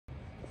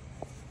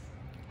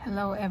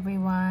Hello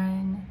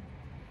everyone.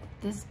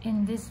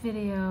 In this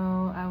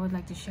video I would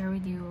like to share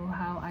with you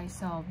how I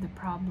solved the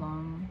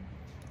problem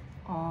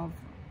of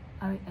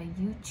a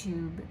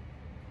YouTube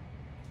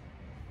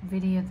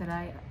video that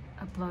I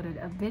uploaded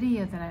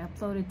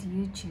to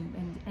YouTube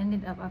and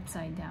ended up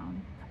upside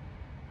down.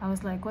 I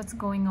was like, what's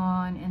going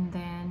on? And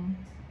then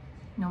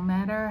no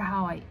matter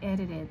how I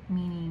edit it,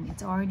 meaning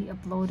it's already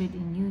uploaded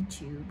in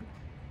YouTube,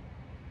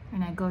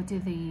 and I go to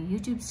the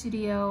YouTube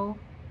studio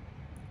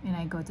and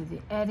I go to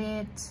the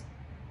edit,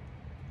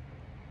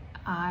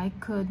 I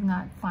could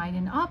not find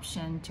an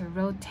option to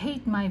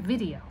rotate my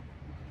video.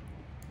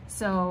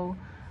 So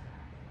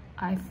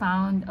I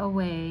found a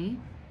way,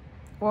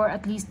 or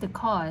at least the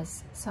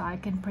cause, so I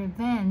can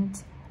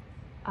prevent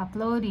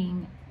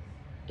uploading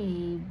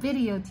a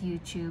video to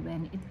YouTube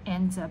and it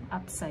ends up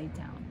upside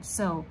down.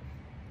 So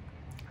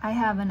I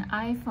have an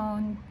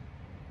iPhone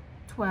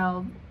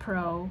 12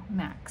 Pro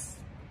Max.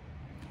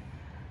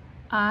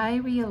 I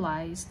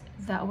realized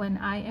that when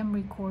I am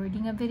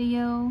recording a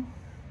video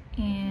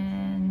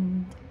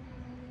and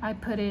I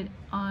put it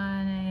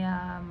on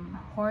a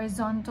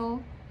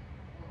horizontal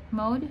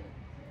mode,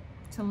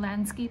 so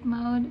landscape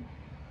mode,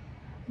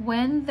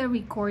 when the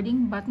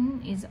recording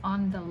button is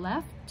on the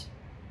left,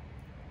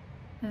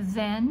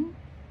 then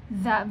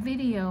that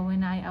video,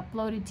 when I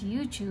upload it to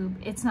YouTube,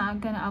 it's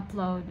not gonna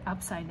upload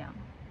upside down.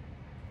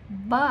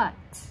 But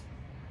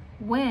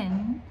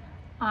when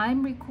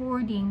I'm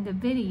recording the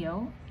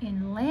video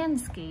in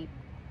landscape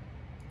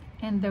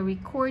and the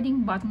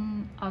recording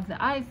button of the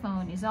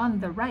iPhone is on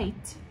the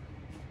right,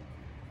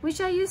 which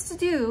I used to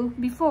do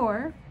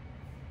before,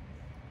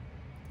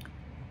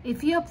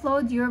 if you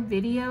upload your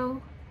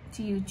video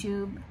to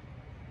YouTube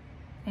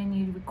and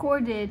you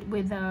record it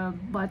with the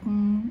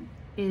button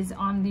is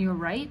on your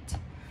right,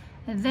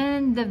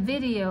 then the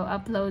video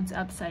uploads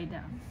upside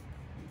down.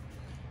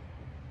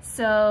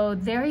 So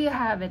there you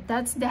have it.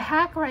 That's the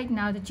hack right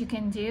now that you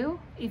can do.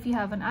 If you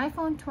have an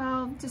iPhone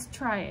 12, just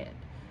try it.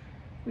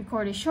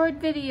 Record a short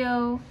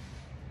video.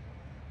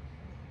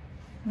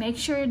 Make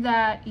sure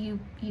that you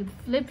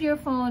flip your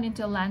phone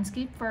into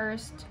landscape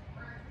first,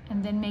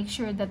 and then make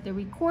sure that the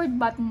record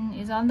button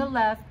is on the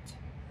left,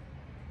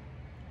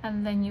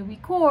 and then you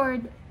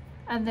record,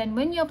 and then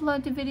when you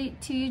upload the video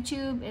to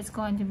YouTube, it's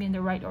going to be in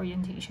the right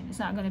orientation. It's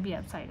not going to be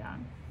upside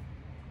down.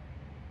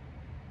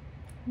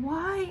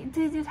 Why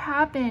did it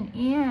happen?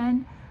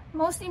 And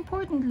most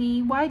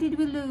importantly, why did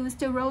we lose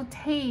the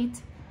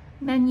rotate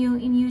menu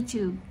in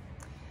YouTube?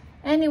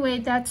 Anyway,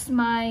 that's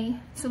my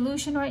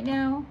solution right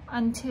now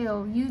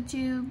until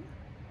YouTube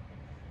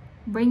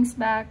brings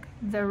back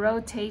the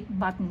rotate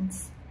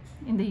buttons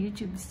in the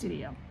YouTube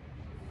studio.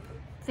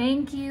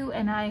 Thank you,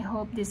 and I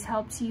hope this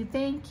helps you.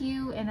 Thank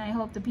you, and I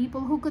hope the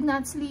people who could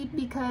not sleep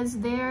because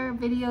their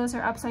videos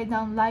are upside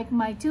down, like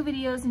my two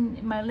videos in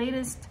my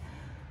latest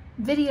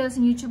videos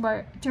in YouTube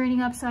are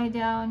turning upside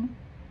down.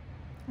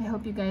 I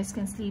hope you guys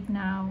can sleep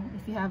now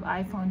if you have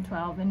iPhone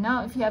 12. And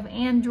now if you have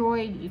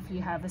Android, if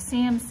you have a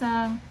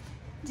Samsung,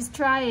 just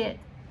try it.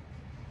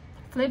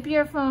 Flip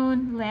your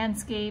phone,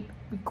 landscape,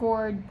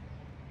 record,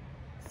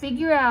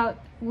 figure out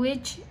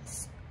which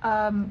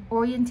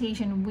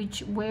orientation,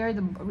 where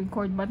the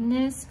record button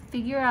is,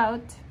 figure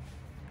out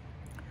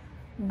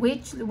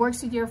which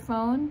works with your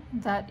phone,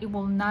 that it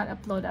will not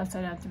upload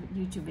upside down to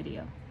YouTube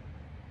video.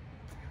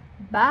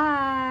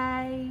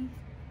 Bye.